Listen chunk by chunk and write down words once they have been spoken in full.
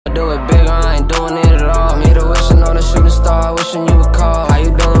Do it big, I ain't doing it at all. Me the wishing on a shooting star, wishing you would call. How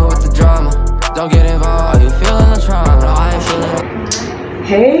you doing with the drama? Don't get involved. Are you feeling the trauma? No, I ain't feeling it.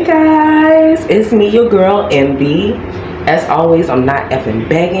 Hey guys, it's me, your girl Envy. As always, I'm not effing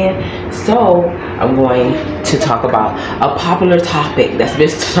begging, so I'm going to talk about a popular topic that's been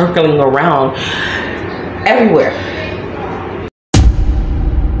circling around everywhere.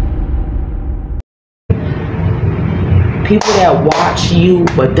 People that watch you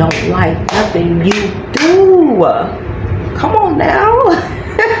but don't like nothing you do. Come on now.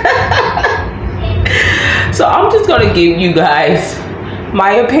 So I'm just gonna give you guys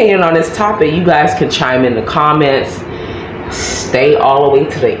my opinion on this topic. You guys can chime in the comments. Stay all the way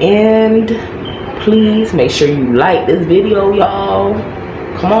to the end. Please make sure you like this video, y'all.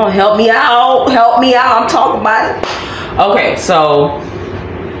 Come on, help me out. Help me out. I'm talking about it. Okay, so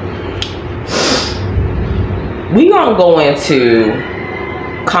we gonna go into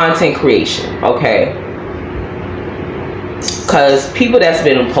content creation, okay? Because people that's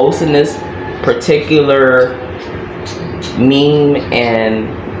been posting this particular meme and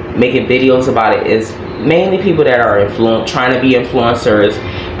making videos about it is mainly people that are trying to be influencers.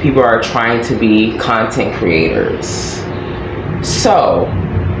 People are trying to be content creators. So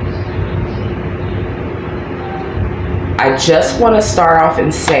I just want to start off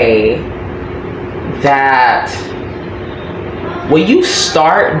and say that when you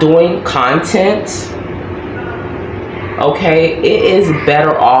start doing content, okay, it is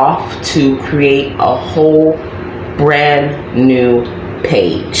better off to create a whole brand new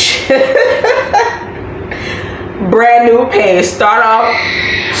page. Brand new page. Start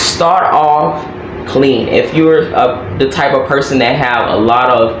off clean. If you're the type of person that have a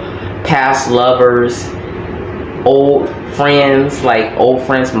lot of past lovers, old friends, like old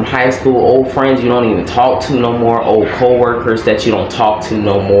friends from high school, old friends you don't even talk to no more, old co-workers that you don't talk to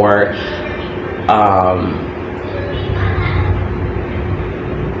no more,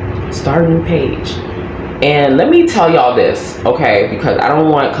 start a new page. And let me tell y'all this, okay, because I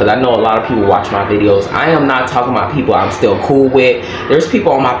know a lot of people watch my videos. I am not talking about people I'm still cool with. There's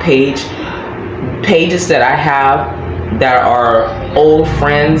people on my pages that I have that are old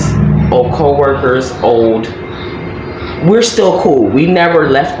friends, old co-workers, we're still cool. We never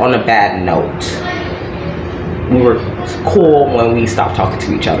left on a bad note. We were cool when we stopped talking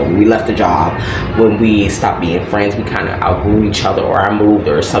to each other, when we left the job, when we stopped being friends, we kind of outgrew each other, or I moved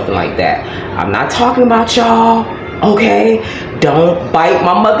or something like that. I'm not talking about y'all, okay? Don't bite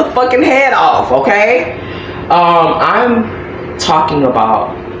my motherfucking head off, okay? I'm talking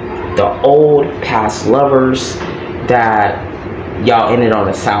about the old past lovers that y'all ended on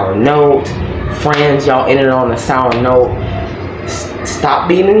a sour note, friends y'all ended on a sour note. Stop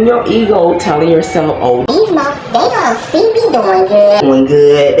being in your ego, telling yourself, oh, they gonna see me doing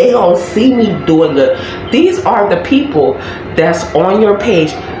good. They gonna see me doing good. These are the people that's on your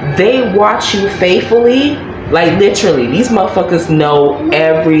page. They watch you faithfully. Like literally, these motherfuckers know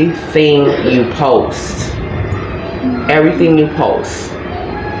everything you post. Everything you post,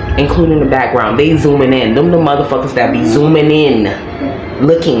 including the background. They zooming in. Them the motherfuckers that be zooming in,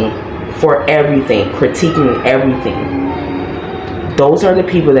 looking for everything, critiquing everything. Those are the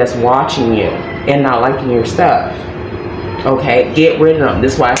people that's watching you and not liking your stuff. Okay, get rid of them.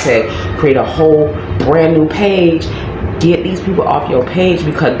 This is why I said create a whole brand new page. Get these people off your page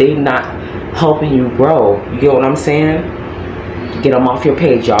because they're not helping you grow. You get what I'm saying? Get them off your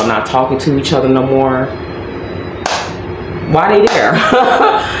page. Y'all not talking to each other no more. Why they there?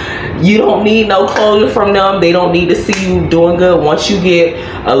 You don't need no closure from them. They don't need to see you doing good. Once you get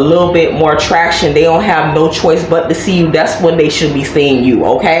a little bit more traction, they don't have no choice but to see you. That's when they should be seeing you,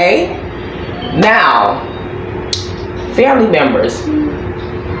 okay? Now, family members.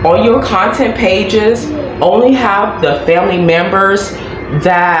 On your content pages, only have the family members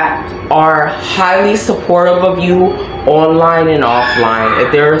that are highly supportive of you online and offline.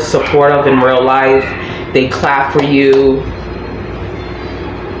 If they're supportive in real life, they clap for you.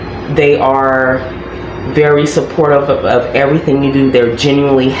 They are very supportive of everything you do. They're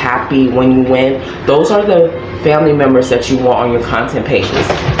genuinely happy when you win. Those are the family members that you want on your content pages.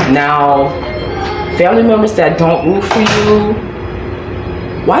 Now, family members that don't root for you,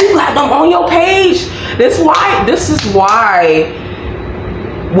 why you got them on your page? This is why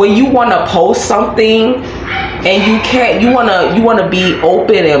when you want to post something and you can't, you want to be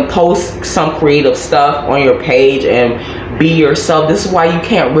open and post some creative stuff on your page and be yourself. This is why you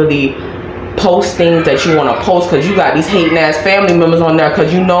can't really post things that you want to post, because you got these hating ass family members on there,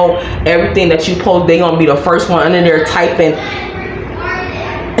 because you know everything that you post, they're gonna be the first one under there typing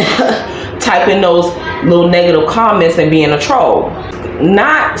typing those little negative comments and being a troll.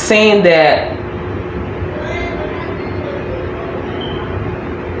 Not saying that,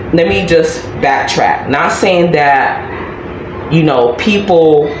 let me just backtrack. Not saying that, you know,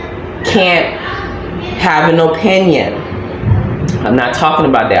 people can't have an opinion. I'm not talking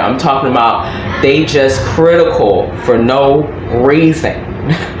about that. I'm talking about they just critical for no reason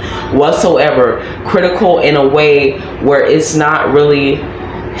whatsoever. Critical in a way where it's not really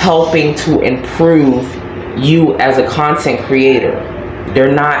helping to improve you as a content creator.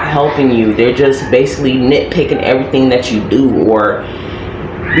 They're not helping you. They're just basically nitpicking everything that you do. Or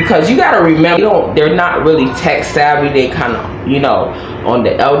because you got to remember, they're not really tech savvy. They kind of, you know, on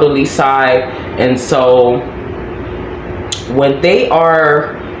the elderly side. And so when they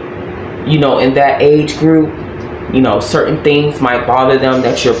are, you know, in that age group, you know, certain things might bother them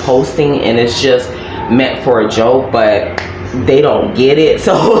that you're posting and it's just meant for a joke, but they don't get it.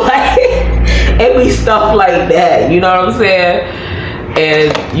 So like, it be stuff like that, you know what I'm saying?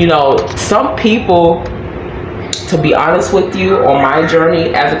 And you know, some people, to be honest with you, on my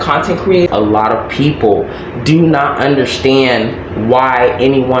journey as a content creator, a lot of people do not understand why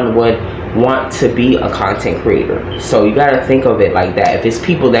anyone would want to be a content creator. So you got to think of it like that. If it's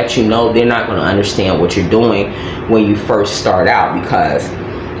people that you know, they're not going to understand what you're doing when you first start out, because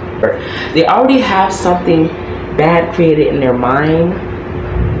they already have something bad created in their mind,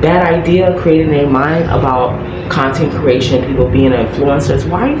 bad idea created in their mind about content creation, people being influencers.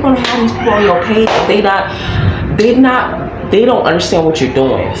 Why are you going to have these people on your page if they don't understand what you're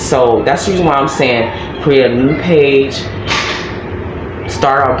doing? So that's the reason why I'm saying create a new page,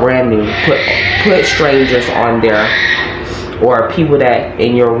 start out brand new, put strangers on there, or people that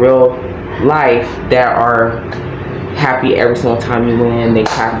in your real life that are happy every single time you win, they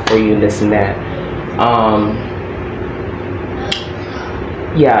clapping for you and this and that.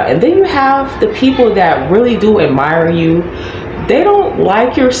 Yeah, and then you have the people that really do admire you. They don't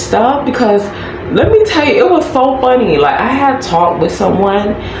like your stuff, because let me tell you, it was so funny. Like, I had talked with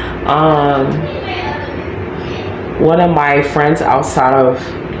someone, one of my friends outside of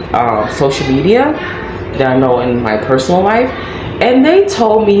social media that I know in my personal life, and they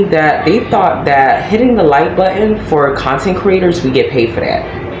told me that they thought that hitting the like button for content creators, we get paid for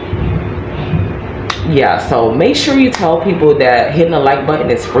that. Yeah, so make sure you tell people that hitting the like button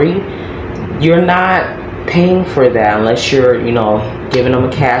is free. You're not paying for that unless you're, you know, giving them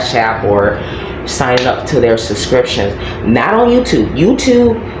a cash app or signing up to their subscriptions. Not on YouTube.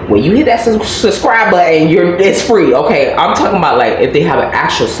 YouTube, when you hit that subscribe button, it's free. Okay, I'm talking about like if they have an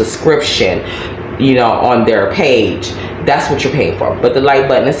actual subscription, you know, on their page, that's what you're paying for. But the like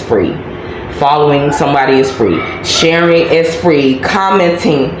button is free. Following somebody is free. Sharing is free.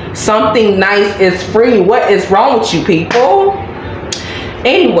 Commenting something nice is free. What is wrong with you people?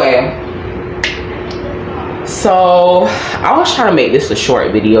 Anyway, so I was trying to make this a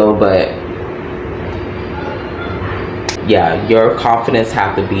short video, but yeah, your confidence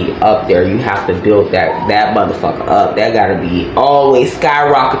have to be up there. You have to build that motherfucker up. That gotta be always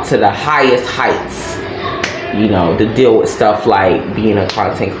skyrocket to the highest heights, you know, to deal with stuff like being a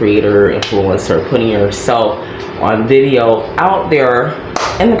content creator, influencer, putting yourself on video out there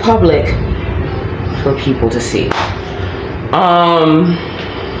in the public for people to see.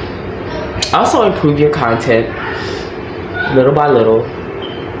 Also improve your content little by little.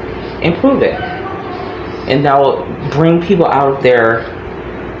 Improve it, and that will bring people out of their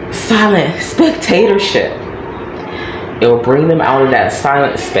silent spectatorship. It will bring them out of that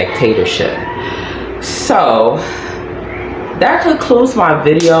silent spectatorship. So that concludes my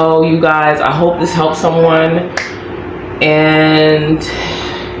video, you guys. I hope this helps someone. And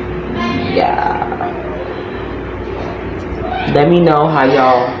yeah, let me know how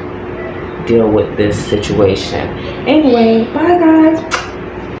y'all deal with this situation. Anyway, bye guys.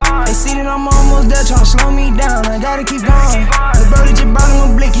 They see that I'm almost there, tryna slow me down. I gotta keep going. The brother just brought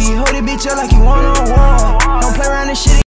him a blicky. Hold it bitch up like you want on war. Don't play around this shit.